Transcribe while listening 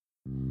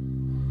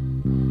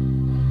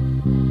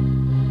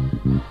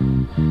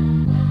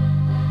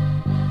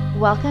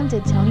Welcome to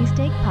Tony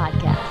Steak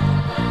Podcast.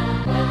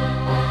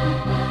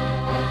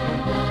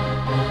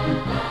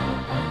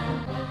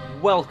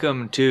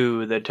 Welcome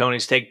to the Tony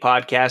Steak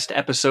Podcast,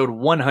 episode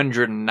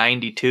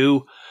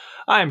 192.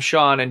 I'm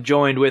Sean, and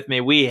joined with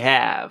me we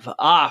have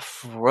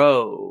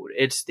Off-Road.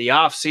 It's the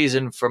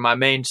off-season for my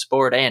main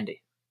sport,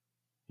 Andy.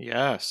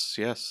 Yes.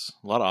 A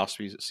lot of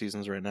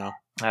off-seasons right now.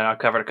 And I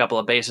covered a couple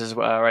of bases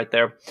right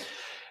there.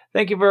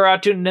 Thank you for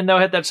tuning in, though.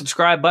 Hit that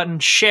subscribe button,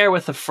 share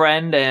with a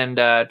friend,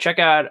 and check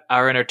out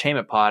our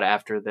entertainment pod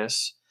after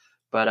this.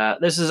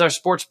 But this is our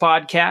sports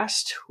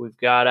podcast. We've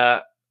got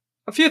a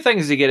few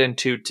things to get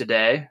into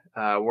today.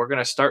 We're going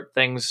to start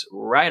things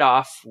right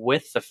off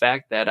with the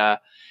fact that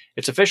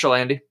it's official,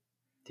 Andy.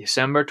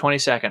 December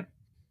 22nd,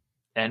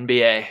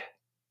 NBA.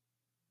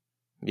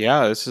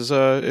 Yeah, this is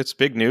it's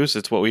big news.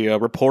 It's what we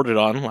reported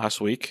on last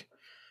week,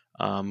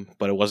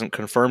 but it wasn't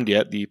confirmed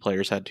yet. The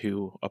players had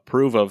to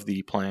approve of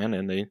the plan,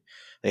 and they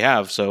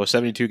have. So a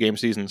 72-game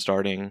season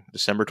starting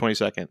December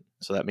 22nd.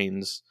 So that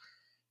means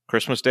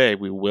Christmas Day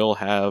we will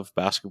have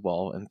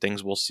basketball, and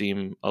things will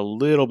seem a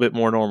little bit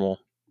more normal.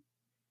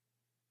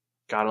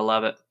 Gotta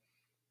love it.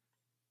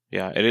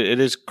 Yeah, it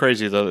is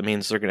crazy, though. It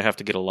means they're going to have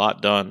to get a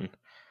lot done.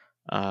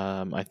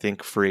 I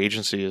think free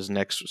agency is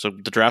next. So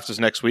the draft is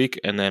next week,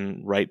 and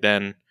then right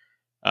then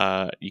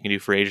you can do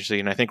free agency.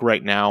 And I think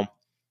right now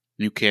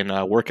you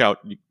can work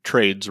out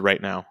trades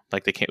right now.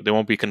 Like they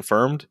won't be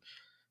confirmed,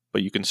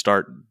 but you can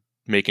start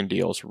making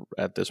deals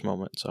at this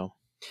moment. So,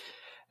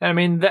 I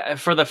mean,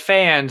 for the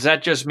fans,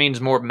 that just means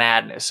more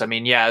madness. I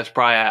mean, yeah, it's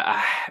probably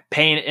a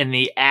pain in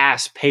the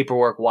ass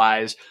paperwork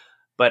wise,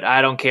 but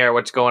I don't care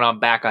what's going on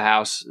back of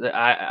house.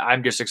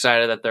 I'm just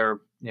excited that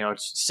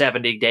it's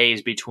 70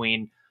 days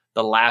between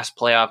the last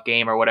playoff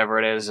game or whatever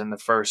it is and the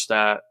first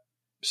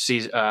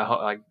season,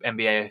 like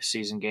NBA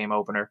season game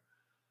opener.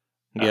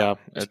 Yeah,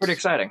 it's pretty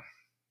exciting.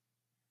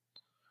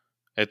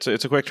 It's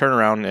a quick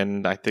turnaround,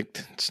 and I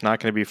think it's not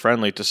going to be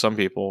friendly to some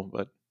people,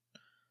 but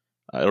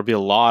it'll be a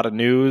lot of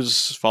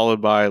news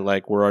followed by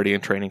we're already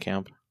in training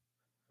camp.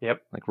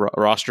 Yep.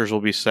 Rosters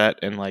will be set,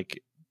 and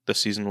the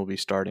season will be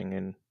starting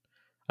in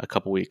a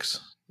couple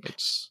weeks.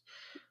 It's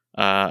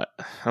I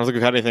don't think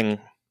we've had anything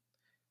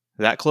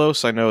that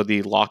close. I know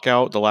the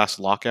last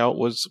lockout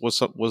was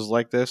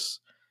like this,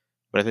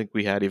 but I think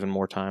we had even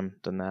more time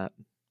than that.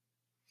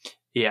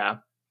 Yeah.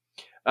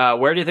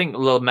 Where do you think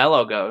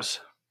LaMelo goes?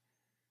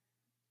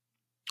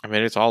 I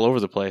mean, it's all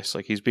over the place.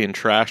 He's being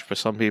trashed by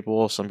some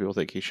people. Some people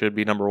think he should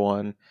be number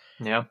one.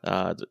 Yeah.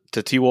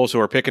 To T-Wolves who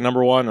are picking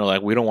number one are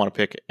like, we don't want to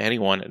pick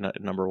anyone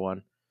at number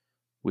one.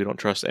 We don't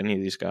trust any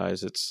of these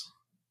guys. It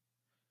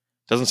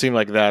doesn't seem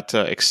like that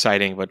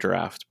exciting of a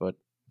draft, but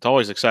it's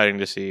always exciting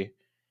to see.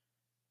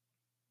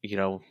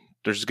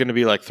 There's going to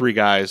be 3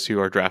 guys who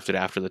are drafted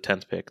after the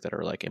 10th pick that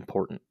are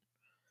important.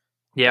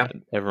 Yeah.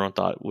 Everyone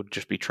thought would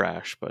just be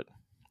trash, but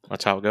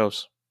that's how it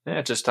goes. Yeah,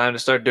 it's just time to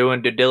start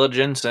doing due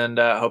diligence and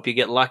hope you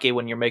get lucky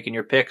when you're making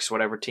your picks,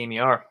 whatever team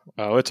you are.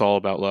 Oh, it's all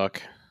about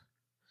luck.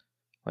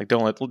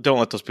 Don't let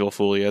those people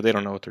fool you. They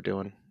don't know what they're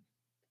doing.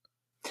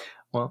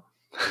 Well,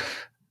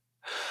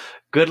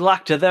 good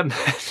luck to them.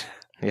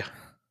 Yeah.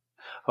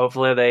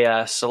 Hopefully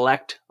they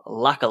select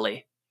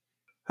luckily.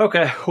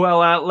 Okay,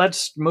 well,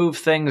 let's move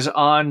things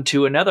on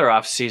to another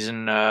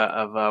off-season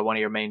of one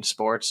of your main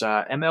sports.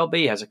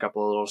 MLB has a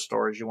couple of little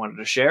stories you wanted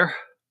to share.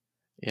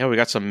 Yeah, we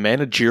got some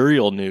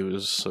managerial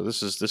news. So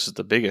this is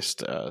the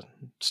biggest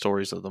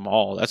stories of them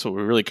all. That's what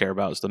we really care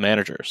about is the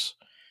managers.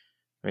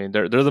 I mean,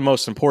 they're the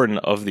most important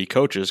of the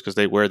coaches because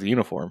they wear the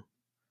uniform.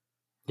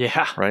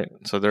 Yeah, right.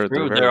 So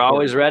they're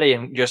always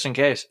ready, just in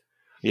case.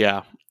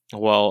 Yeah.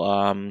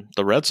 Well,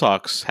 the Red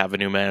Sox have a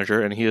new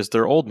manager, and he is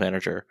their old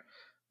manager.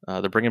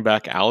 They're bringing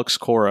back Alex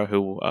Cora,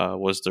 who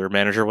was their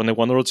manager when they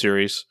won the World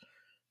Series,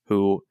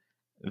 who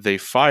they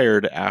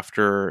fired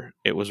after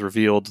it was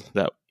revealed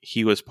that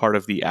he was part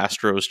of the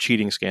Astros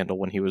cheating scandal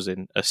when he was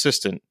an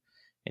assistant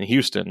in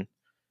Houston.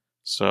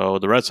 So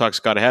the Red Sox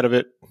got ahead of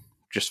it,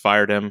 just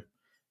fired him,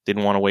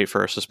 didn't want to wait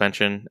for a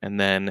suspension, and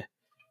then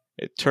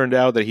it turned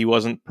out that he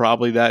wasn't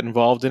probably that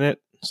involved in it,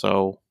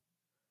 so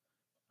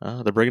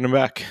they're bringing him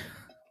back.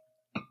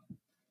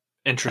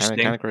 Interesting.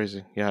 Kind of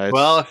crazy. Yeah.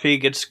 Well, if he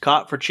gets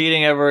caught for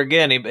cheating ever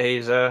again, he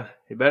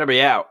better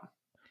be out.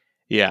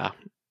 Yeah.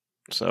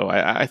 So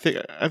I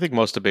think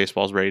most of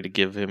baseball is ready to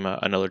give him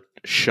another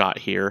shot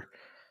here.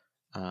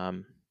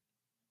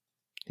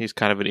 He's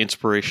kind of an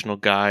inspirational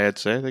guy, I'd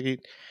say. I think he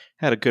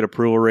had a good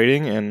approval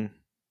rating, and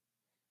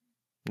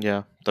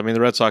yeah, I mean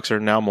the Red Sox are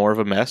now more of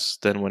a mess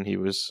than when he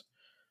was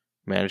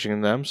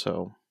managing them.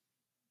 So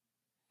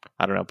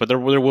I don't know, but there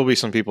will be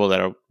some people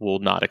that will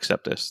not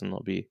accept this, and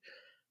they'll be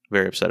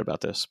very upset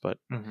about this. But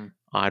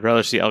I'd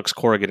rather see Alex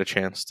Cora get a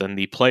chance than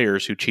the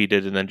players who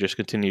cheated and then just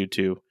continued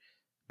to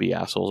be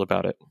assholes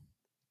about it.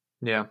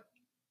 Yeah.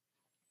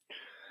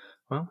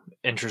 Well,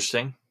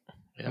 interesting.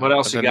 Yeah. What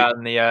else you got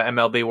in the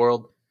MLB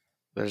world?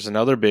 There's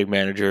another big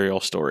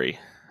managerial story.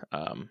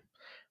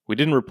 We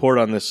didn't report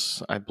on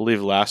this, I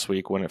believe, last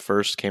week when it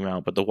first came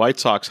out, but the White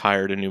Sox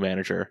hired a new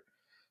manager.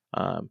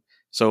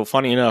 So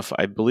funny enough,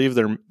 I believe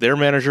their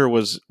manager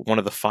was one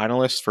of the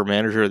finalists for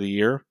Manager of the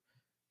Year.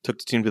 Took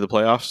the team to the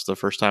playoffs the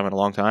first time in a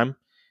long time,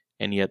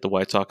 and yet the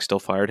White Sox still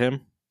fired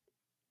him.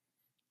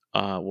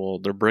 Well,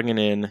 they're bringing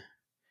in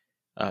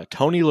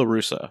Tony La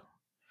Russa.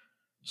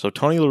 So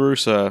Tony La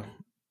Russa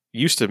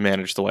used to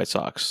manage the White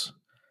Sox,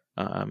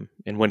 and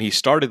when he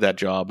started that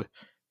job,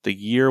 the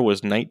year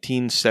was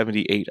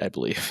 1978, I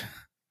believe.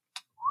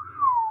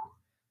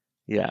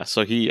 Yeah,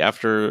 so he,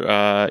 after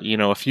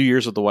a few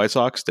years with the White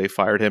Sox, they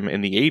fired him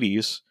in the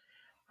 80s,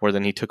 where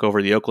then he took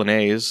over the Oakland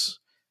A's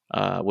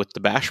with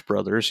the Bash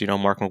brothers,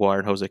 Mark McGwire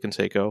and Jose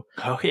Canseco.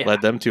 Oh, yeah.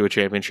 Led them to a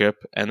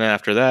championship. And then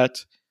after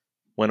that,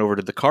 went over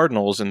to the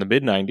Cardinals in the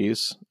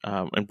mid-90s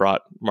and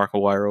brought Mark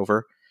McGwire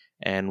over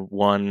and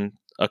won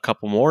a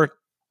couple more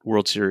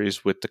World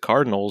Series with the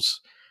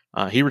Cardinals.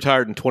 He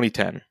retired in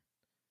 2010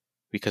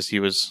 because he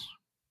was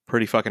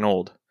pretty fucking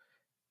old.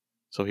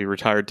 So he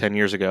retired 10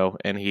 years ago,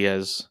 and he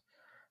has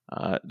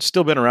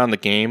still been around the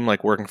game,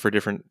 like working for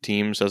different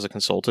teams as a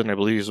consultant. I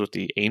believe he was with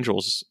the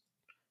Angels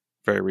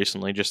very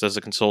recently, just as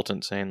a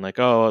consultant, saying like,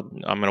 oh,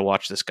 I'm going to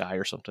watch this guy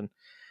or something.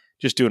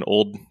 Just doing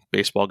old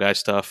baseball guy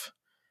stuff.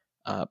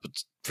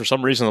 But for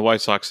some reason, the White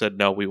Sox said,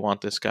 no, we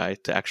want this guy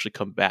to actually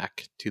come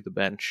back to the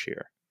bench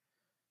here.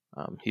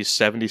 He's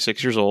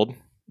 76 years old.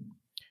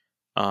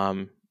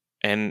 And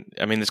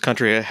I mean, this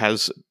country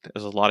has a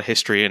lot of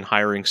history in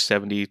hiring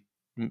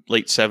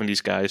late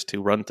 70s guys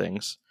to run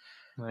things.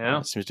 Yeah.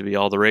 It seems to be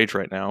all the rage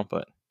right now.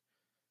 But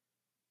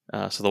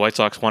so the White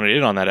Sox wanted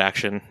in on that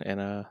action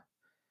and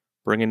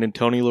bringing in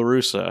Tony La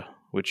Russa,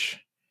 which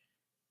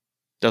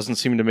doesn't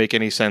seem to make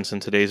any sense in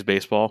today's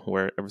baseball,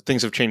 where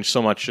things have changed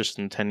so much just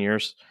in 10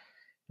 years.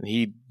 And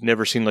he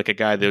never seemed like a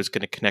guy that was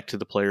going to connect to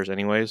the players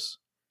anyways.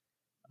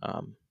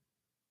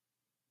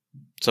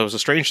 So it was a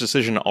strange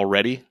decision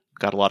already.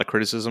 Got a lot of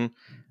criticism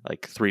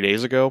like 3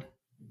 days ago.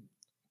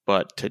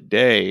 But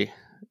today,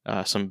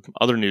 some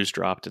other news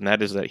dropped, and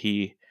that is that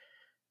he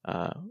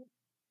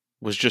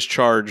was just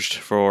charged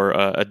for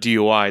a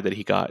DUI that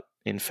he got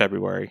in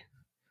February.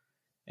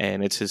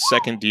 And it's his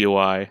second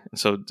DUI. And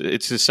so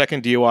it's his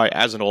second DUI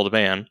as an old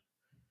man.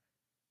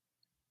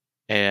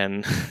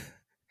 And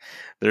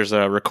there's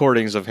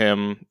recordings of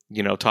him,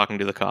 talking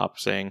to the cop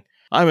saying,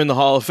 I'm in the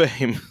Hall of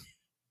Fame.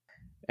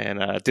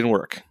 And it didn't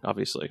work,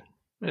 obviously.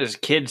 His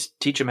kids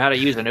teach him how to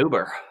use an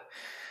Uber.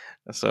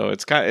 So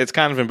it's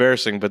kind of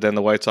embarrassing. But then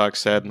the White Sox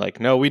said,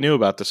 like, no, we knew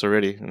about this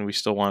already, and we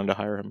still wanted to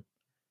hire him.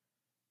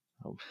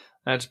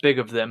 That's big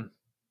of them.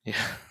 Yeah.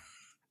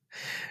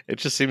 It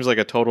just seems like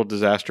a total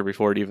disaster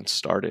before it even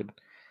started.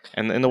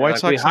 And the White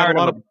Sox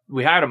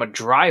we hired him a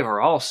driver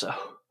also.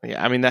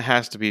 Yeah, I mean, that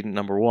has to be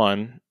number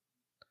one.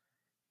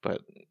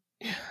 But,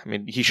 I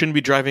mean, he shouldn't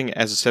be driving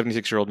as a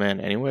 76-year-old man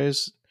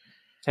anyways.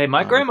 Hey,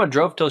 my grandma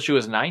drove till she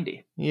was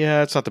 90.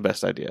 Yeah, it's not the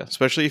best idea.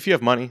 Especially if you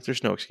have money,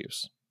 there's no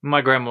excuse. My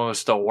grandma was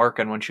still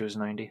working when she was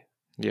 90.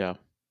 Yeah.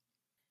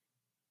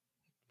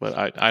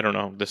 But I don't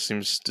know. This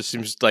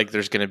seems like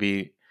there's going to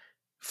be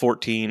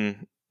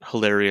 14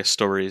 hilarious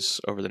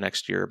stories over the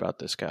next year about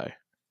this guy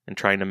and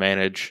trying to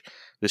manage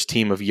this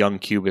team of young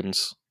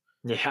Cubans.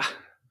 Yeah.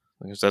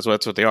 Because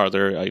that's what they are.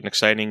 They're an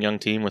exciting young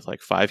team with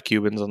like 5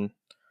 Cubans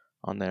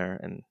on there.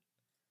 And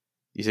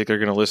you think they're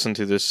going to listen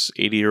to this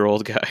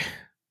 80-year-old guy?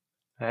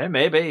 Hey,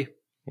 maybe.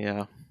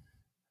 Yeah.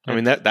 I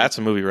mean, that's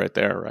a movie right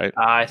there, right?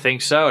 I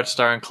think so. It's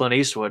starring Clint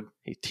Eastwood.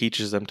 He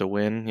teaches them to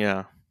win.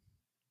 Yeah.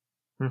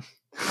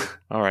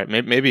 All right.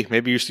 Maybe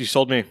you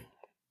sold me.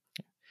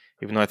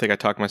 Even though I think I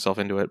talked myself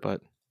into it,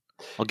 but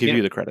I'll give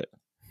you the credit.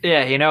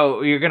 Yeah,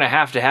 you're going to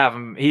have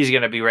him. He's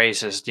going to be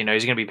racist.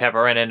 He's going to be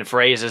peppering in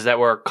phrases that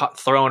were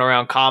thrown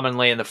around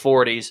commonly in the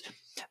 40s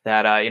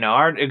that,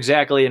 aren't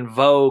exactly in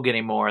vogue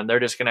anymore. And they're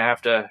just going to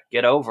have to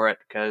get over it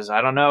because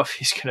I don't know if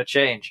he's going to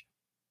change.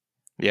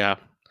 Yeah.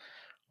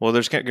 Well,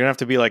 there's going to have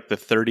to be like the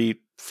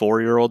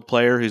 34-year-old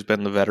player who's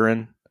been the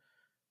veteran,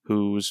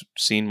 who's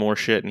seen more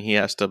shit, and he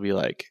has to be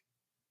like,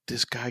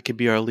 this guy could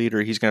be our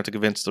leader. He's going to have to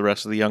convince the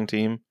rest of the young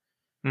team.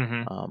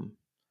 Mm-hmm.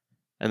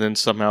 And then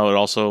somehow it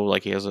also,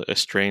 like, he has a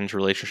strange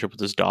relationship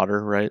with his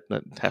daughter, right?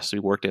 That has to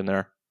be worked in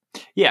there.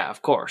 Yeah,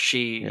 of course.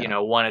 She,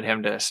 wanted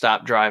him to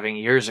stop driving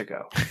years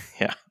ago.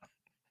 Yeah.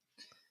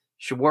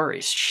 She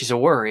worries. She's a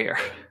worrier.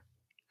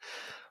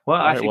 Well,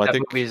 I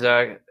think movie's...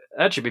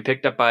 that should be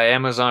picked up by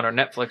Amazon or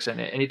Netflix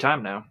any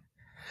time now.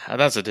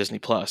 That's a Disney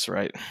Plus,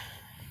 right?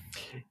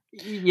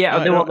 Yeah,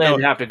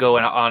 they'd have to go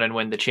on and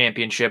win the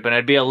championship, and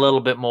it'd be a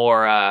little bit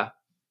more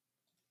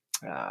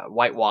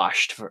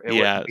whitewashed. It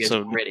wouldn't be as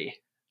gritty.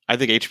 I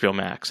think HBO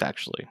Max,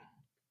 actually.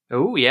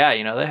 Oh, yeah,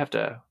 they have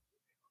to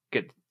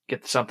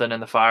get something in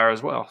the fire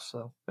as well.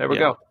 So there we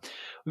go.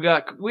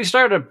 We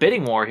started a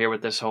bidding war here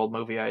with this whole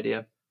movie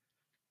idea.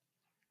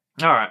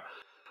 All right.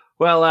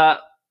 Well,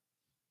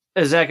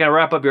 is that going to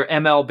wrap up your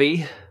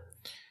MLB?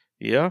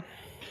 Yeah.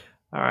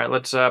 All right,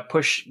 let's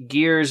push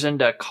gears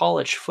into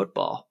college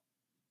football.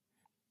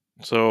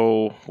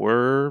 So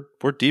we're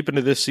deep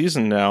into this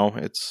season now.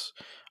 It's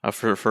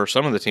for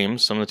some of the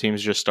teams. Some of the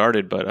teams just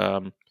started,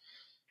 but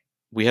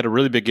we had a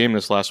really big game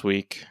this last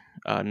week.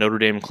 Notre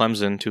Dame,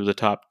 Clemson, two of the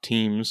top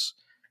teams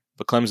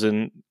But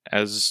Clemson,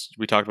 as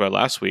we talked about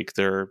last week,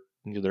 their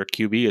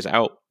QB is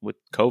out with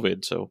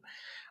COVID, so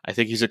I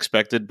think he's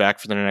expected back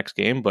for the next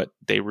game. But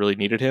they really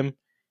needed him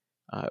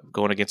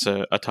going against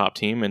a top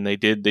team, and they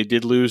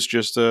did lose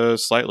just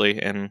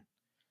slightly. And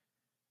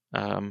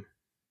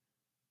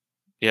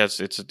yes,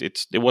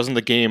 it wasn't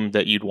the game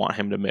that you'd want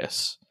him to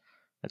miss.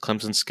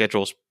 Clemson's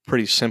schedule is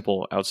pretty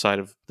simple outside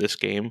of this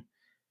game,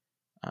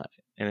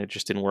 and it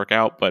just didn't work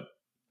out. But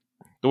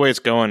the way it's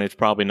going, it's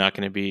probably not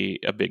going to be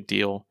a big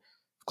deal.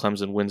 If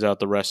Clemson wins out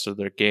the rest of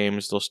their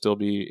games, they'll still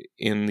be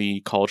in the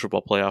college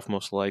football playoff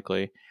most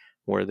likely,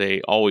 where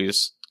they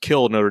always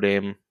kill Notre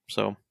Dame.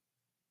 So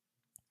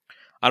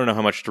I don't know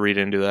how much to read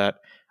into that.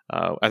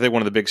 I think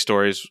one of the big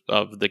stories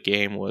of the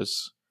game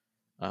was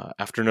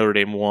after Notre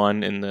Dame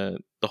won and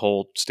the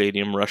whole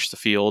stadium rushed the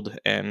field,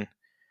 and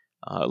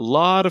a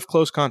lot of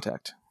close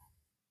contact.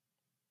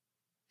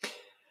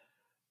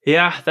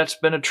 Yeah, that's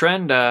been a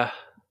trend. And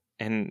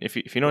if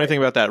you know anything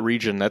about that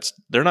region,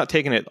 they're not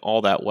taking it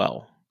all that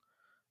well.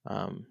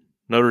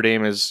 Notre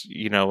Dame is,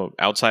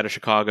 outside of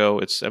Chicago.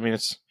 It's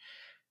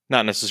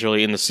not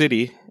necessarily in the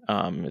city.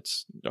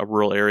 It's a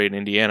rural area in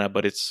Indiana,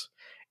 but it's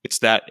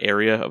that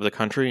area of the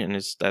country, and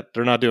it's that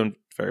they're not doing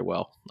very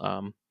well.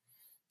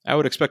 I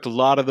would expect a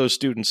lot of those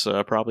students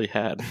probably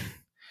had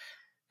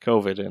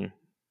COVID, and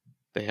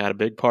they had a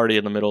big party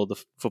in the middle of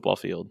the football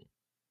field.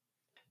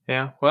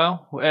 Yeah,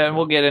 well, and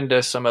we'll get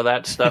into some of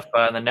that stuff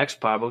in the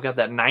next pod. We've got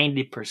that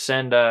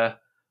 90%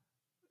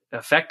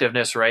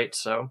 effectiveness rate,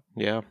 so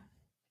yeah,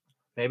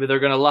 maybe they're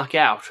going to luck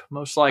out.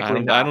 Most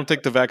likely not. I don't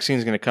think the vaccine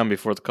is going to come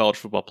before the college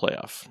football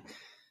playoff.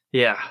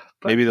 Yeah,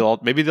 maybe they'll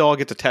all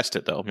get to test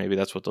it though. Maybe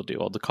that's what they'll do.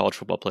 All the college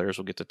football players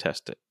will get to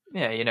test it.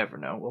 Yeah, you never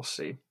know. We'll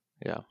see.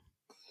 Yeah.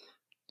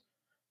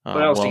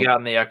 What else you got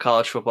in the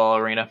college football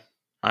arena?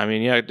 I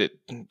mean, yeah,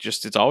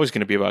 it's always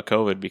going to be about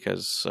COVID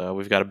because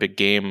we've got a big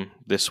game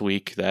this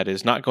week that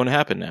is not going to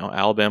happen now.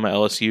 Alabama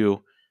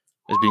LSU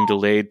is being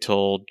delayed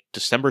till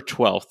December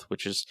 12th,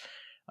 which is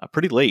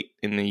pretty late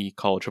in the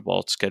college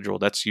football schedule.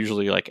 That's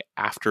usually like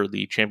after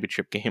the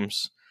championship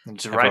games.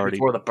 It's right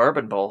before the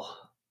Bourbon Bowl.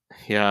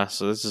 Yeah,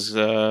 so this is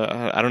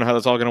I don't know how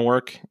that's all going to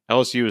work.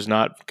 LSU is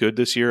not good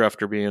this year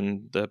after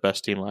being the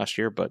best team last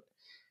year, but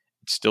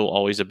it's still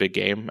always a big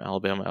game,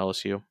 Alabama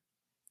LSU.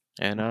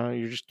 And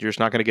you're just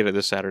not going to get it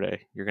this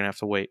Saturday. You're going to have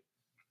to wait.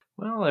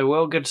 Well, they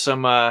will get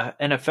some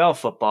NFL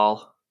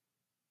football.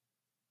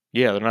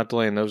 Yeah, they're not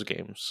delaying those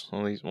games.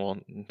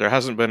 There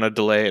hasn't been a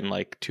delay in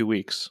like 2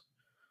 weeks.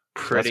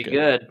 Pretty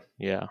good.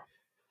 Yeah.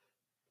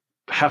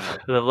 Have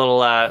the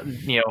little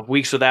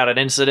weeks without an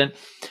incident.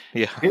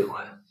 Yeah. Ew.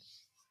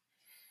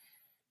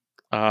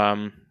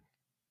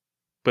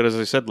 But as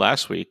I said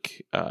last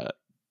week, the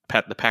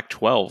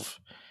Pac-12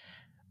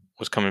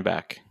 was coming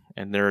back.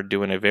 And they're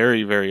doing a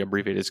very, very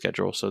abbreviated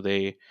schedule. So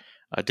they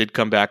did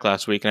come back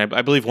last week. And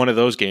I believe one of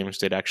those games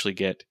did actually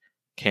get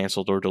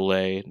canceled or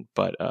delayed.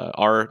 But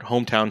our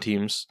hometown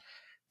teams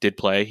did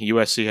play.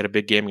 USC had a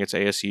big game against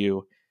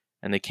ASU.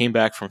 And they came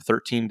back from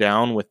 13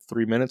 down with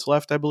 3 minutes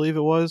left, I believe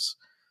it was.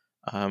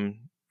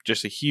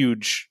 Just a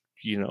huge,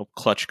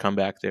 clutch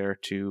comeback there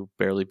to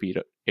barely beat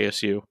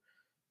ASU.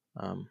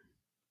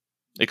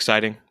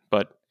 Exciting.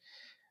 But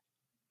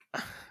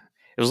it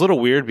was a little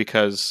weird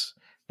because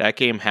that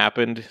game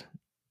happened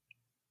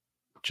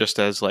just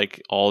as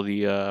like all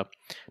the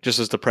just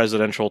as the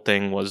presidential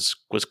thing was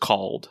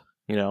called,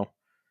 and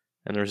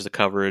there's the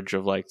coverage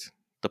of like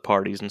the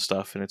parties and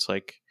stuff, and it's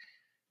like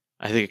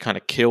I think it kind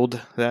of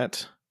killed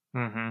that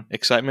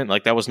excitement.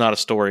 Like that was not a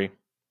story.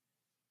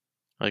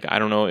 Like I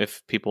don't know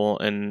if people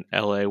in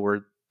LA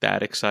were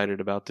that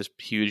excited about this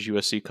huge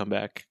USC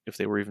comeback if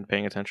they were even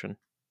paying attention.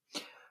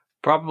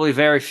 Probably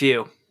very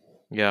few.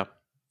 Yeah.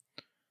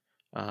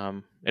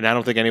 And I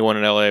don't think anyone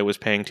in LA was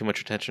paying too much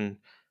attention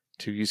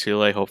to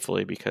UCLA,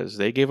 hopefully, because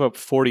they gave up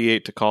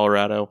 48 to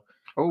Colorado.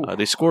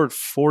 They scored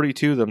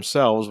 42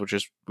 themselves, which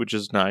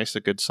is nice, a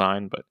good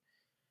sign. But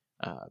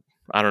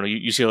I don't know.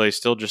 UCLA is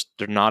still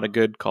they're not a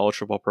good college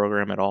football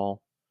program at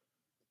all.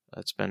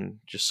 It's been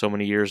just so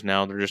many years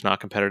now. They're just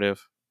not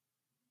competitive.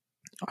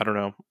 I don't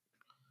know.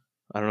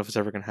 I don't know if it's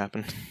ever going to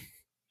happen.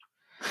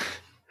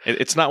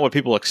 It's not what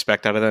people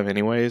expect out of them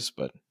anyways,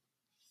 but...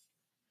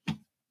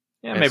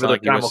 Yeah, maybe the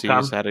time will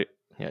come.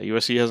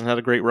 USC hasn't had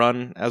a great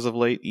run as of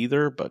late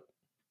either, but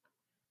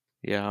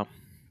yeah.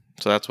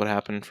 So that's what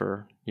happened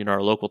for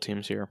our local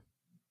teams here.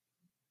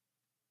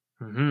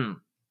 Mm-hmm.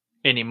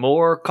 Any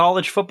more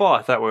college football?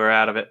 I thought we were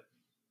out of it.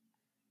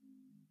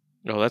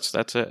 Oh, that's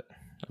it.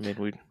 I mean,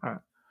 All right.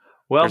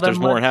 Well, there's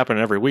more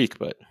happening every week,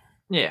 but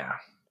yeah.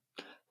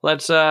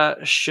 Let's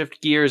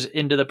shift gears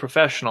into the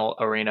professional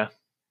arena.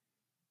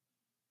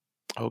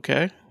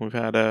 Okay, we've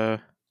had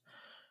an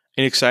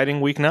exciting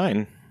week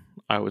 9.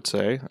 I would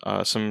say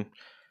some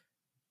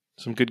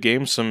good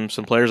games, some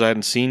players I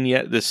hadn't seen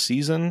yet this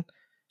season,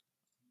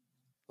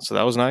 so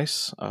that was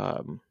nice.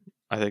 I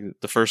think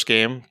the first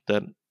game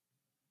that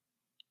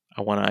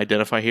I want to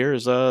identify here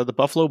is the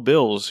Buffalo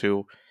Bills,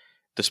 who,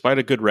 despite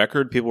a good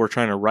record, people were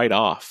trying to write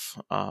off.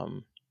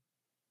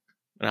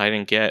 and I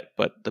didn't get.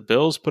 But the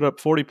Bills put up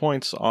 40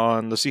 points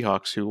on the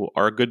Seahawks, who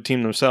are a good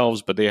team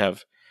themselves, but they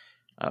have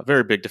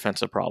very big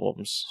defensive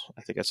problems.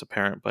 I think that's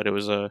apparent. But it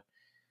was a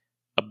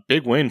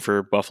big win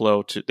for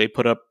Buffalo. They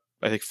put up,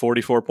 I think,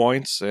 44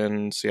 points,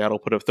 and Seattle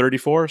put up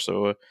 34,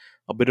 so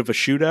a bit of a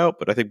shootout,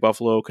 but I think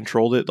Buffalo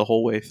controlled it the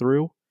whole way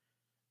through.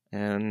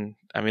 And,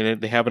 I mean,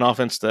 they have an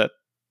offense that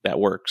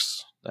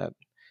works, that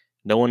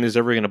no one is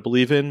ever going to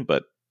believe in,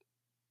 but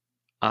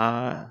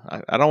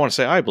I don't want to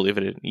say I believe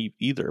in it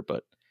either,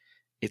 but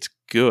it's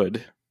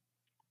good.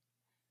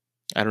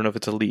 I don't know if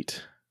it's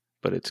elite,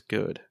 but it's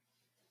good.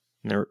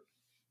 And they're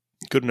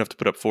good enough to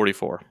put up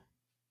 44.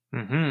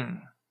 Mm-hmm.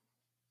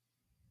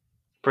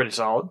 Pretty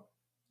solid.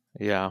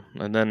 Yeah,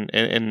 and then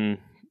and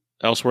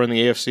elsewhere in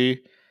the AFC,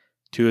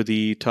 two of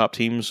the top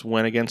teams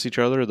went against each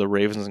other, the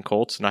Ravens and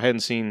Colts, and I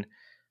hadn't seen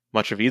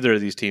much of either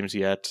of these teams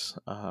yet.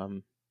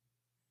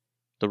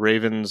 The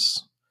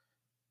Ravens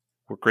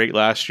were great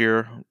last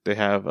year. They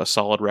have a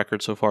solid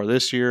record so far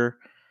this year.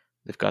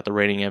 They've got the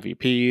reigning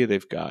MVP.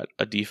 They've got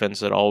a defense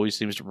that always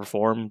seems to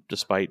perform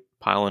despite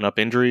piling up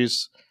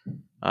injuries.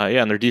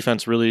 And their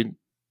defense really,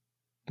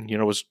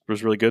 was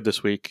really good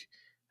this week.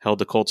 Held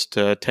the Colts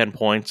to 10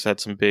 points, had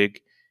some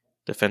big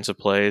defensive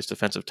plays,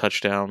 defensive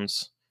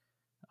touchdowns.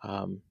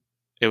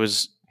 It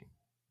was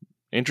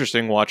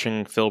interesting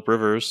watching Philip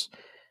Rivers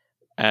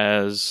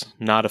as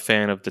not a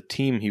fan of the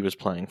team he was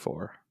playing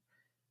for.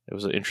 It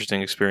was an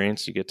interesting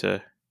experience. You get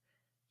to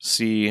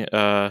see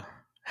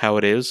how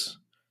it is.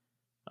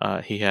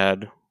 He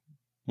had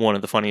one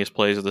of the funniest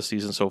plays of the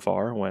season so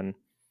far when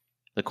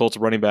the Colts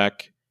running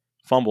back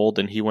fumbled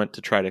and he went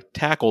to try to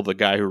tackle the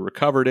guy who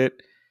recovered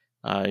it.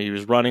 He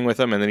was running with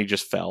him and then he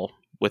just fell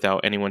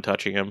without anyone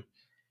touching him.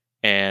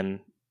 And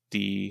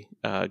the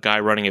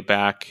guy running it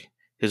back,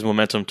 his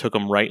momentum took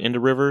him right into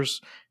Rivers,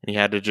 and he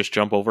had to just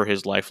jump over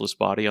his lifeless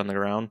body on the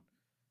ground.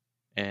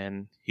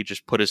 And he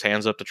just put his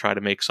hands up to try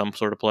to make some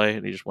sort of play,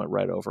 and he just went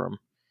right over him.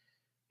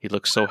 He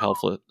looked so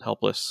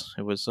helpless.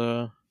 It was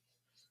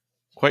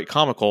quite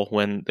comical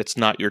when it's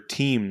not your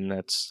team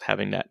that's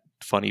having that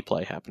funny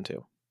play happen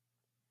to.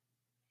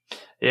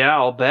 Yeah,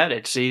 I'll bet.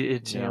 It's you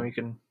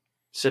can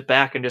sit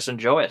back and just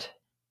enjoy it.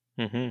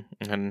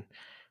 Mm-hmm. And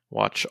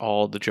watch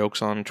all the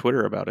jokes on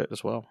Twitter about it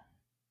as well.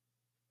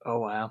 Oh,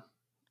 wow.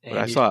 But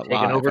I saw it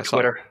live. Over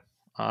Twitter.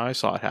 I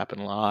saw it happen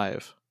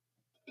live.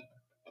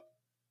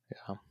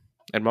 Yeah.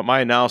 And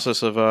my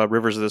analysis of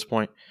Rivers at this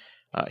point,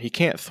 he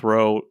can't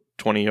throw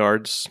 20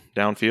 yards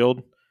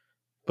downfield,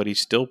 but he's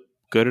still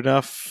good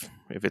enough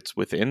if it's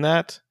within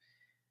that.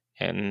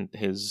 And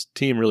his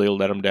team really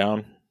let him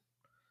down.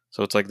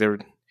 So it's like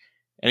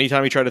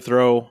anytime he tried to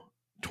throw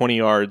 20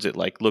 yards, it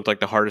looked like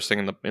the hardest thing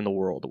in the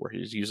world, where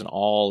he's using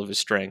all of his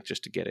strength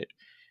just to get it,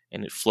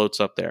 and it floats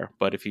up there.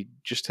 But if he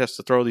just has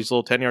to throw these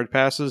little 10-yard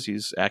passes,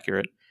 he's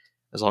accurate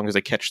as long as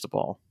they catch the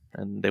ball,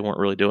 and they weren't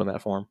really doing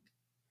that for him.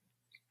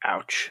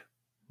 Ouch.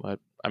 But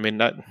I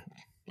mean, I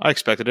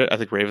expected it. I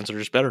think Ravens are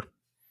just better.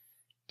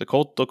 The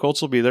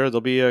Colts will be there.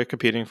 They'll be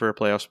competing for a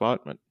playoff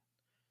spot. But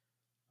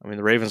I mean,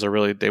 the Ravens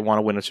are they want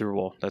to win a Super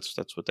Bowl. That's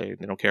what they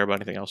don't care about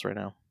anything else right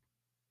now.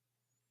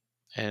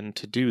 And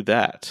to do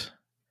that,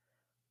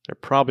 they're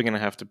probably going to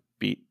have to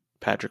beat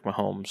Patrick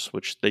Mahomes,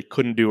 which they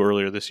couldn't do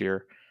earlier this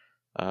year.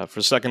 For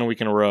the second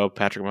week in a row,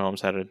 Patrick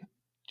Mahomes had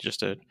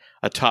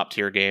a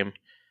top-tier game.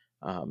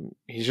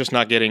 He's just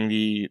not getting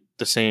the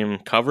same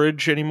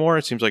coverage anymore.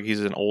 It seems like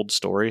he's an old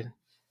story,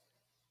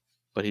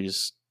 but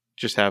he's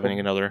just having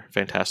another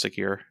fantastic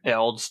year. Yeah,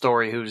 old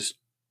story who's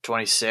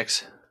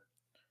 26.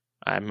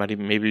 I might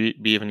maybe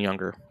be even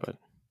younger, but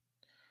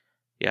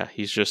yeah,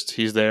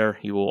 he's there.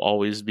 He will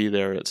always be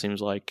there, it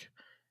seems like.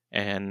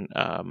 And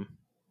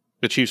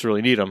the Chiefs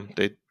really need him.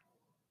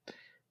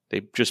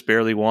 They just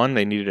barely won.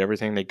 They needed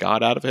everything they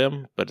got out of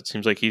him, but it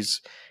seems like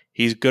he's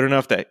good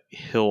enough that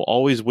he'll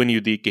always win you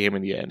the game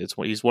in the end.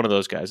 He's one of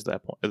those guys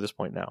at this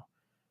point now,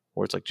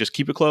 where it's like, just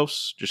keep it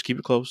close,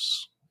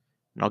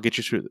 and I'll get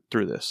you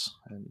through this.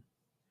 And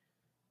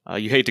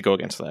you hate to go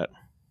against that.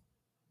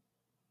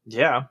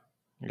 Yeah.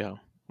 Yeah.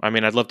 I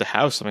mean, I'd love to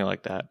have something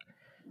like that.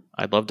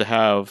 I'd love to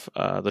have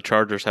the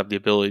Chargers have the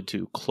ability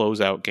to close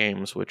out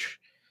games, which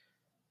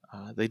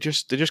they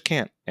just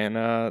can't. And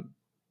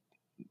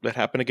that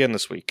happened again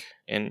this week.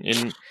 And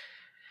in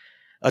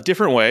a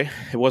different way,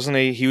 it wasn't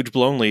a huge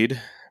blown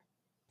lead.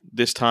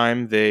 This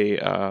time they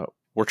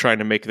were trying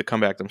to make the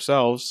comeback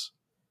themselves,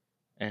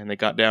 and they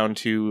got down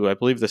to, I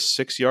believe, the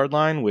 6-yard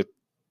line with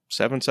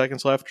 7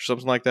 seconds left or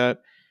something like that.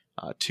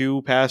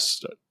 2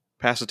 pass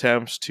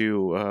attempts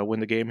to win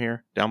the game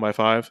here, down by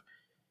 5.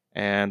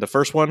 And the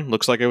first one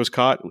looks like it was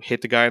caught,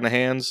 hit the guy in the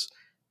hands,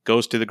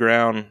 goes to the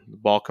ground, the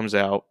ball comes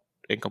out,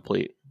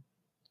 incomplete.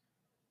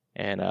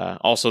 And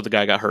also the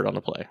guy got hurt on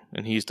the play,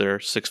 and he's their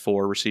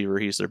 6'4" receiver.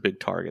 He's their big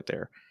target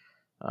there.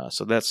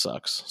 So that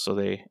sucks. So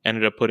they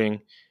ended up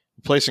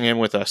replacing him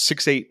with a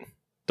 6'8"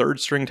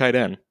 third-string tight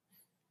end.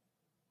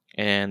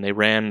 And they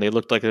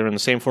looked like they were in the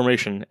same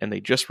formation, and they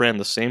just ran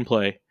the same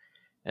play.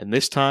 And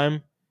this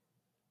time,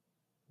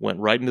 went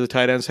right into the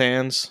tight end's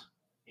hands.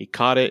 He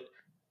caught it,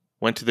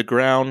 went to the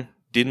ground,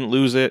 didn't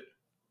lose it,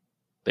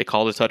 They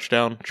called a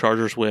touchdown.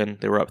 Chargers win.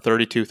 They were up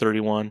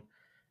 32-31.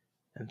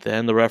 And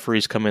then the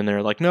referees come in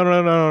there like,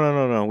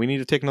 no. We need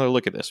to take another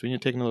look at this. We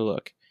need to take another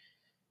look.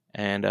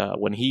 And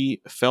when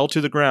he fell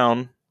to the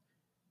ground,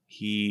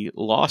 he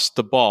lost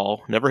the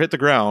ball. Never hit the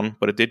ground,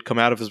 but it did come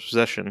out of his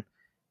possession.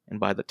 And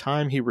by the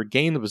time he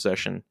regained the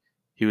possession,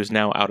 he was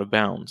now out of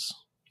bounds.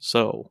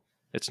 So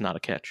it's not a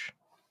catch.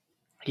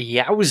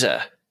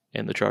 Yowza.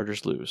 And the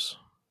Chargers lose.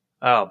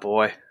 Oh,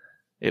 boy.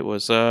 It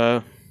was,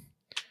 it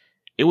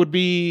would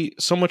be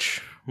so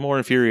much more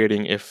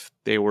infuriating if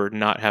they were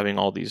not having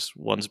all these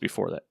ones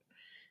before that.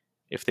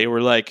 If they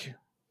were like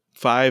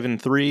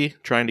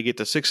 5-3, trying to get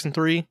to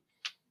 6-3,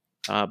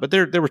 but they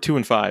were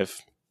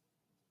 2-5.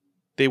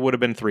 They would have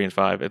been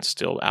 3-5 and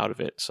still out of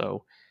it.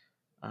 So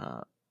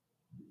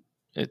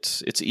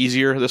it's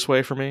easier this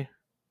way for me.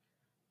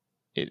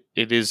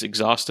 It is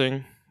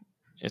exhausting.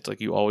 It's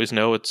like you always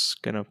know it's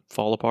gonna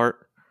fall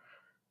apart.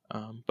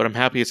 But I'm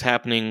happy it's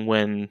happening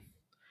when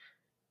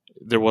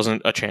there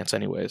wasn't a chance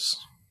anyways.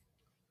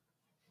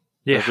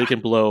 Yeah. If they can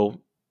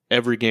blow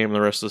every game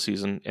the rest of the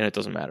season and it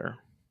doesn't matter.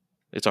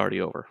 It's already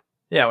over.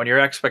 Yeah, when your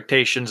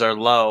expectations are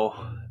low,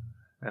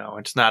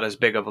 it's not as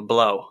big of a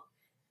blow.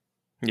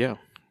 Yeah.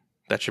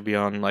 That should be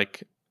on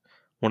like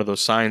one of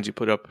those signs you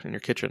put up in your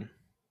kitchen.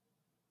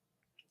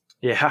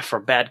 Yeah, for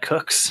bad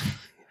cooks.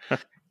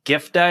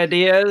 Gift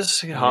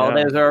ideas.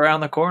 Holidays are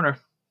around the corner.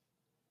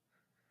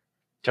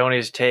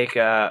 Tony's take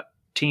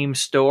team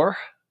store.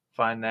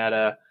 Find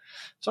that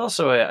it's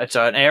also it's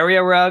an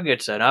area rug,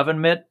 it's an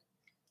oven mitt,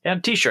 and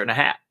a t-shirt and a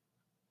hat.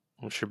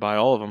 We should buy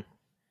all of them.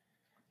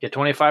 Get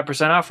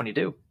 25% off when you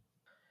do.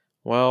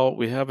 Well,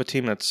 we have a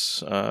team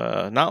that's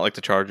not like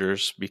the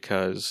Chargers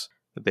because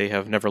they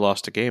have never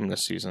lost a game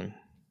this season.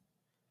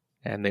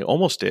 And they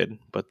almost did,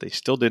 but they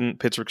still didn't.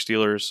 Pittsburgh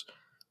Steelers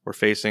were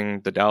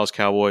facing the Dallas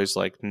Cowboys,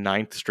 like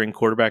 9th string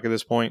quarterback at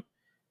this point.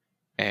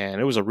 And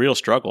it was a real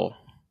struggle.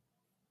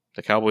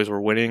 The Cowboys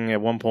were winning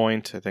at one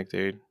point. I think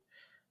they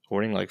were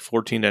winning like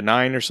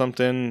 14-9 or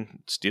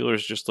something.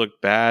 Steelers just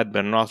looked bad.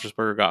 Ben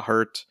Roethlisberger got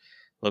hurt.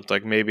 Looked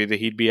like maybe that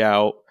he'd be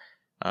out.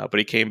 But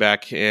he came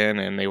back in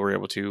and they were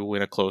able to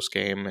win a close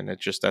game. And it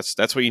just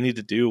that's what you need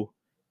to do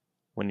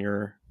when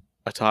you're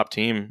a top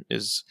team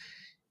is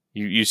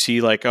you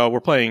see like, oh,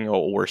 we're playing a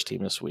worse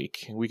team this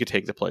week. We could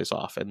take the plays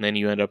off. And then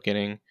you end up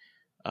getting,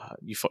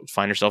 you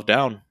find yourself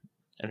down.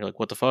 And you're like,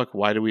 what the fuck?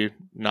 Why do we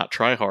not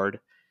try hard?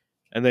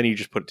 And then you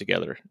just put it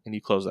together and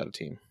you close out a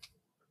team.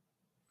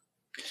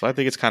 So I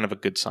think it's kind of a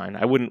good sign.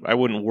 I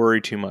wouldn't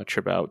worry too much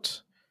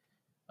about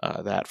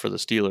that for the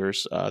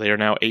Steelers. They are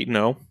now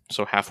 8-0,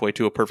 so halfway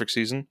to a perfect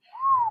season.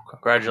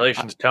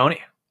 Congratulations,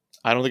 Tony.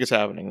 I don't think it's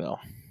happening though.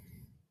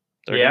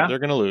 Yeah? They're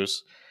going to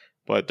lose,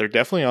 but they're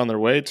definitely on their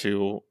way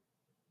to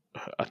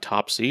a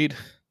top seed.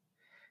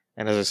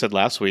 And as I said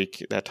last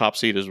week, that top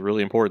seed is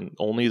really important.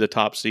 Only the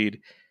top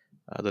seed,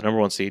 the number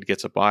one seed,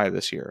 gets a bye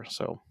this year.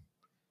 So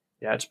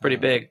yeah, it's pretty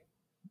big.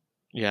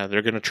 Yeah,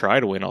 they're going to try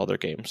to win all their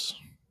games.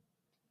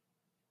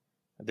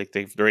 I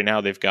think right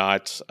now they've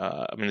got.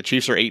 The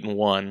Chiefs are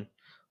 8-1,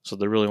 so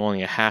they're really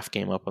only a half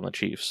game up on the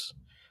Chiefs.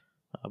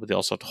 But they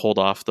also have to hold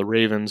off the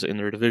Ravens in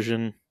their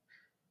division.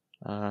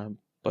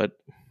 But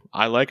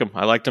I like them.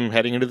 I liked them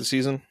heading into the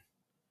season,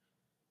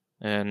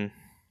 and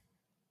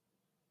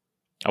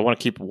I want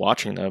to keep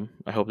watching them.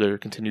 I hope they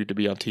continue to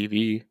be on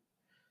TV.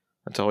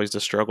 That's always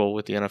the struggle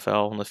with the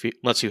NFL,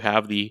 unless you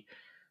have the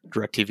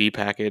DirecTV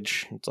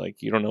package. It's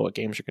like you don't know what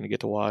games you're going to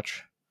get to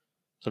watch.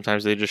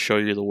 Sometimes they just show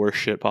you the worst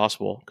shit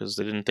possible because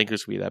they didn't think it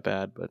was going to be that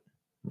bad. But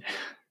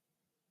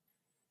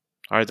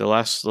all right, the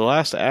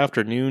last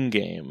afternoon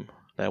game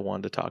that I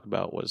wanted to talk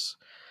about was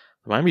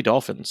the Miami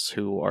Dolphins,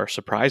 who are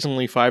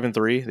surprisingly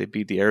 5-3. They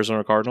beat the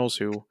Arizona Cardinals,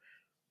 who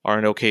are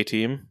an okay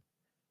team.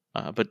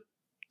 But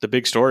the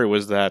big story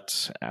was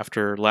that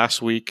after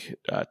last week,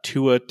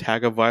 Tua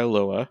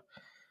Tagovailoa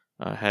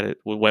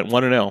went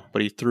 1-0,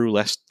 but he threw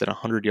less than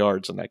 100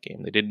 yards in that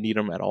game. They didn't need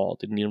him at all.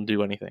 Didn't need him to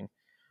do anything.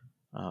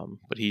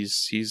 But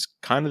he's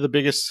kind of the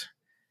biggest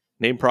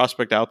name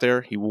prospect out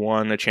there. He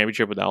won a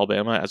championship with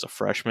Alabama as a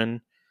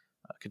freshman.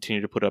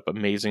 Continued to put up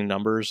amazing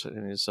numbers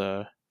in his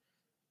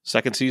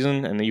second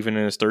season and even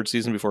in his third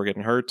season before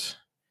getting hurt.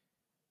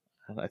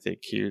 I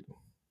think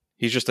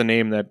he's just a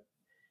name that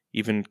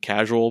even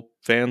casual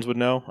fans would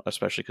know,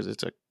 especially because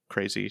it's a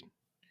crazy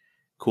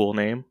cool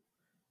name.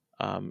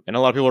 And a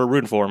lot of people are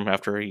rooting for him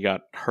after he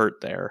got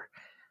hurt there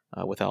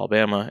with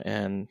Alabama.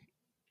 And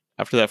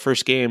after that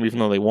first game, even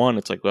though they won,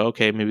 it's like, well,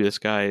 okay, maybe this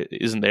guy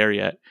isn't there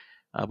yet.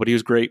 But he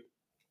was great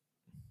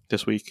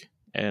this week.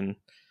 And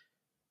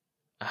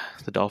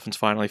the Dolphins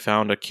finally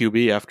found a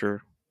QB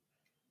after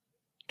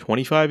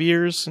 25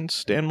 years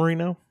since Dan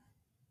Marino.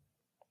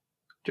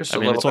 It's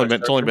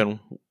only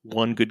been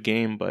one good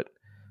game, but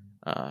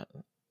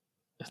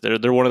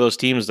they're one of those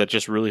teams that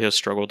just really has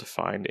struggled to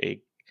find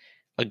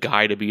a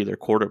guy to be their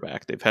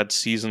quarterback. They've had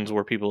seasons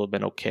where people have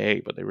been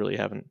okay, but they really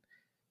haven't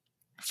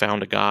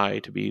found a guy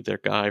to be their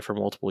guy for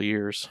multiple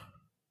years.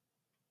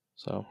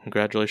 So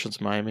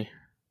congratulations, Miami.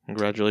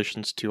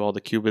 Congratulations to all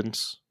the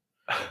Cubans.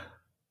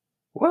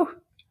 Woo!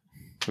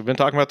 We've been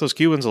talking about those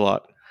Cubans a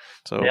lot.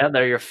 So Yeah,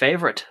 they're your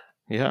favorite.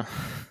 yeah.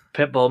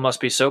 Pitbull must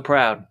be so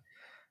proud.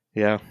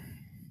 Yeah.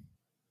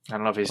 I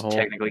don't know if he's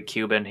technically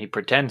Cuban. He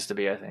pretends to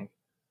be, I think.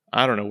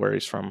 I don't know where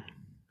he's from.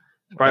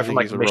 Probably from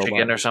like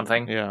Michigan or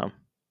something. Yeah.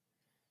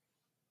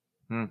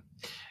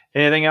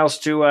 Anything else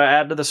to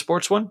add to the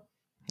sports one?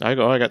 I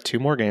got 2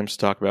 more games to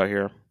talk about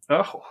here.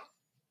 Oh.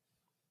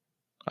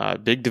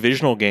 Big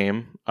divisional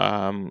game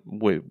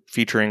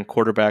featuring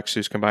quarterbacks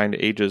whose combined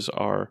ages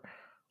are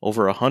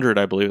over 100,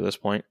 I believe, at this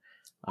point.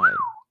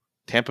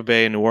 Tampa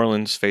Bay and New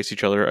Orleans face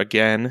each other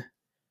again.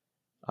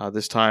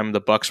 This time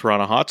the Bucs were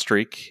on a hot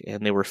streak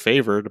and they were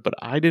favored, but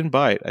I didn't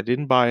buy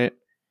it.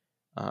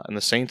 And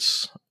the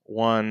Saints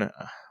won,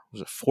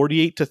 was it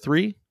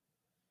 48-3?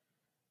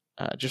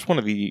 Just one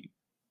of the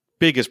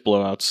biggest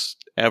blowouts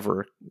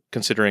ever,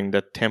 considering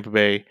that Tampa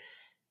Bay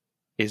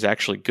is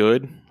actually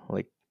good.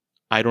 Like,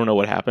 I don't know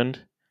what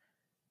happened.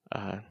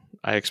 I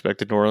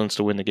expected New Orleans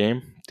to win the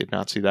game. Did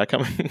not see that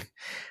coming.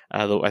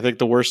 I think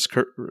the worst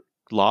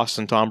loss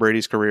in Tom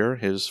Brady's career,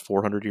 his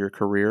 400-year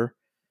career.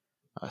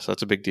 So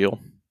that's a big deal.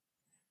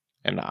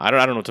 And I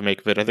don't know what to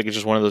make of it. I think it's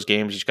just one of those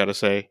games you just got to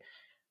say,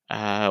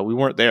 we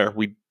weren't there.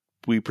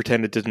 We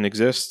pretended it didn't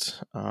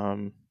exist.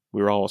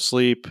 We were all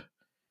asleep.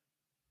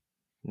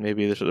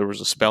 Maybe there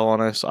was a spell on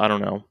us. I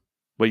don't know.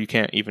 But you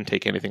can't even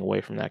take anything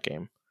away from that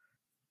game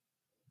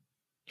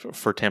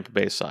for Tampa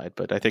Bay's side.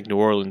 But I think New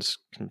Orleans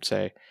can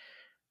say,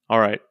 all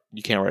right,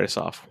 you can't write us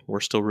off. We're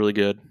still really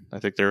good. I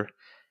think they're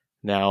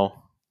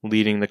now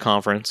leading the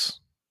conference.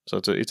 So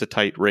it's a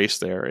tight race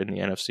there in the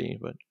NFC,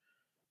 but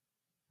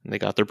they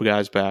got their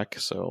guys back.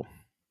 So,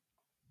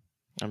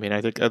 I mean,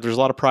 I think there's a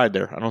lot of pride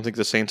there. I don't think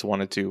the Saints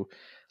wanted to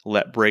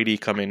let Brady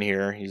come in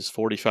here. He's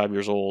 45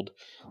 years old.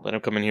 Let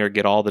him come in here,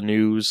 get all the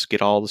news,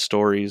 get all the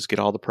stories, get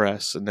all the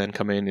press, and then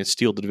come in and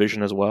steal the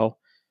division as well.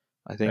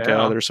 I think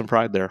there's some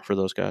pride there for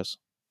those guys.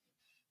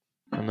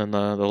 And then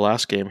the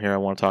last game here I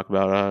want to talk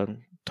about,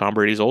 Tom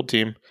Brady's old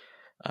team,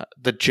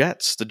 the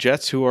Jets. The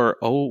Jets who are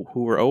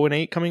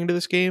 0-8 coming into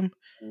this game.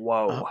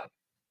 Whoa.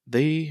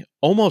 They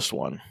almost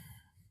won.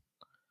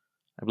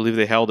 I believe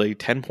they held a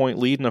 10-point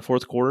lead in the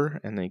fourth quarter,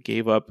 and they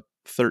gave up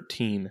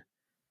 13.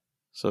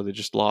 So they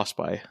just lost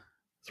by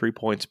 3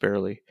 points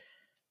barely.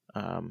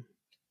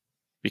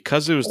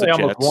 Because it was the Jets.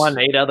 They almost won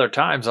 8 other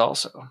times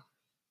also.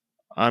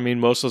 I mean,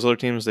 most of those other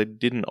teams, they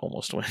didn't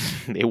almost win.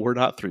 They were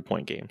not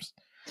 3-point games.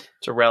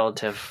 It's a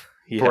relative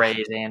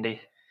praise,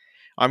 Andy.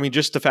 I mean,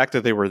 just the fact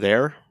that they were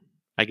there,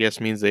 I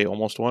guess, means they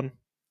almost won.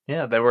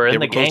 Yeah, they were in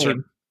the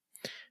game.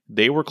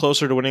 They were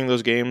closer to winning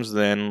those games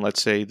than,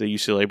 let's say, the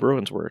UCLA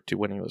Bruins were to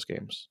winning those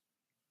games.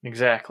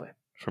 Exactly.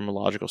 From a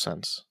logical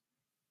sense.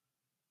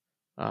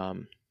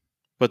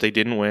 But they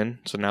didn't win,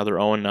 so now they're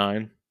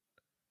 0-9.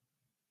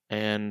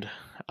 And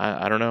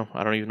I don't know.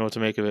 I don't even know what to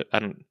make of it. I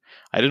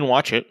didn't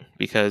watch it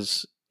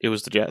because it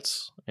was the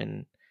Jets,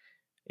 and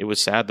it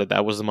was sad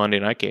that was the Monday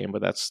night game.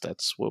 But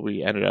that's what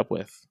we ended up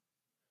with.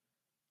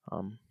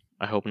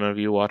 I hope none of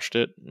you watched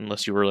it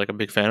unless you were like a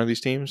big fan of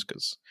these teams,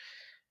 because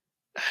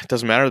it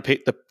doesn't matter.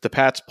 The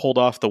Pats pulled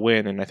off the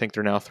win, and I think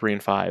they're now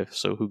 3-5.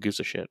 So who gives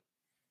a shit?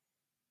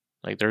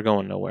 Like, they're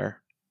going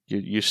nowhere.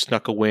 You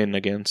snuck a win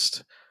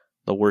against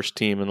the worst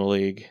team in the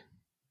league.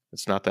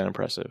 It's not that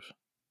impressive.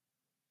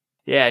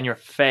 Yeah, in your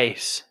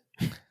face.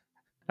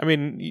 I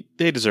mean,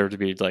 they deserve to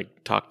be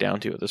like talked down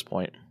to at this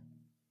point.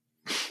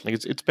 Like,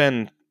 it's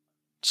been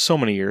so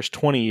many years,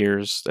 20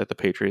 years that the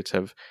Patriots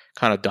have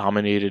kind of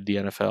dominated the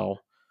NFL,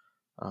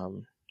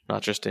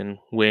 not just in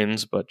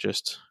wins, but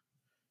just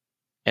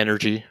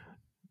energy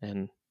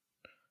and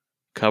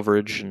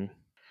coverage, and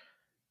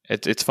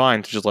it's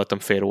fine to just let them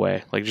fade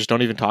away. Like, just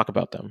don't even talk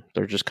about them.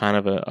 They're just kind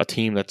of a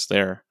team that's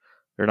there.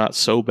 They're not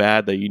so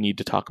bad that you need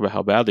to talk about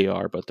how bad they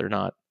are, but they're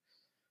not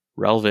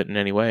relevant in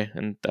any way,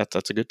 and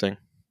that's a good thing.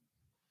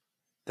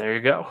 There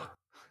you go.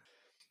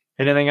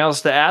 Anything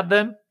else to add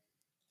then?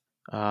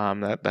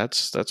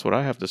 That's what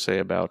I have to say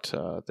about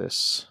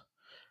this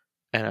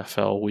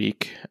NFL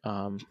week.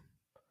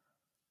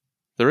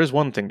 There is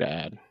one thing to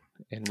add,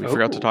 and we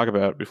forgot to talk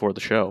about it before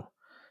the show,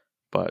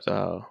 but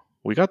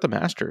we got the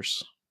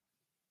Masters.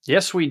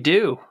 Yes, we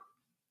do.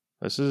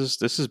 This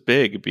is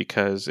big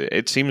because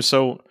it seems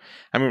so.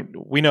 I mean,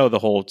 we know the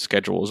whole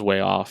schedule is way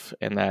off,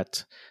 and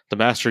that the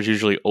Masters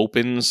usually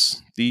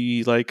opens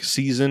the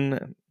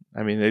season.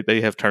 I mean,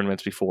 they have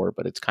tournaments before,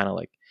 but it's kind of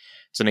like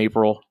it's in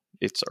April.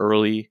 It's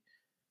early.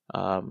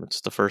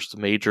 It's the first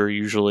major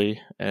usually,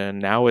 and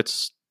now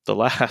it's the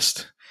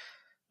last.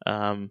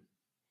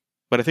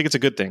 But I think it's a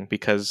good thing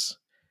because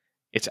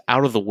it's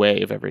out of the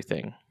way of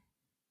everything.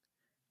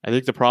 I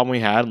think the problem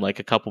we had like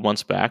a couple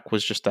months back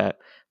was just that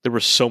there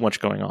was so much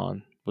going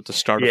on with the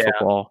start of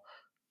football,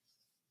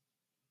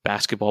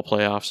 basketball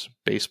playoffs,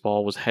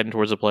 baseball was heading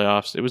towards the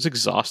playoffs. It was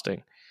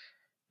exhausting.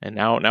 And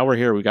now we're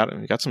here. We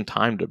got some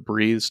time to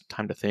breathe,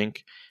 time to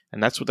think,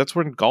 and that's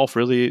when golf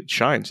really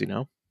shines, you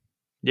know?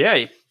 Yeah,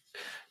 you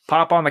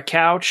pop on the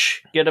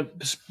couch, get a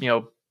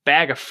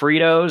bag of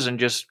Fritos, and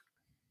just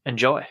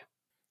enjoy.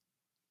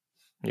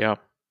 Yeah.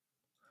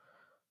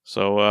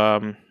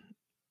 So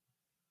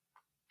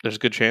there's a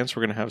good chance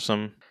we're going to have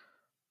some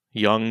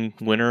young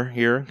winner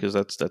here, because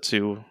that's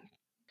who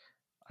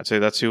I'd say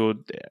that's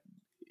who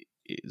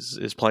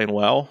is playing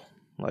well.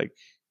 Like,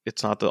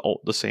 it's not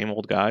the same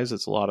old guys.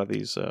 It's a lot of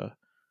these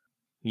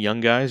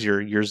young guys.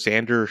 Your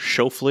Xander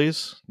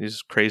Schauffele's,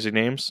 these crazy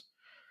names.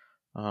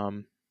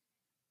 But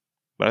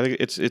I think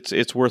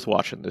it's worth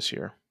watching this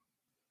year.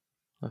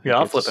 Yeah,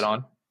 I'll flip it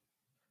on.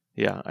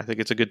 Yeah, I think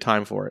it's a good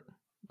time for it.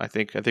 I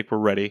think we're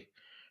ready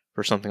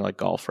for something like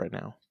golf right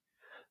now.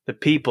 The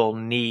people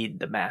need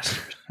the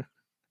Masters.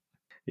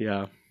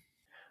 Yeah.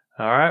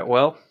 All right.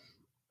 Well,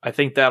 I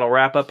think that'll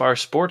wrap up our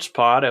sports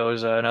pod. It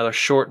was another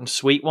short and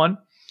sweet one.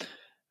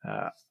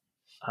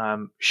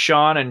 I'm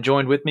Sean, and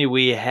joined with me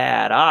we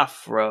had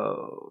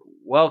Off-Road.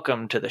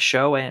 Welcome to the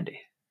show, Andy.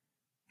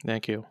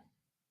 Thank you.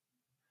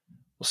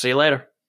 We'll see you later.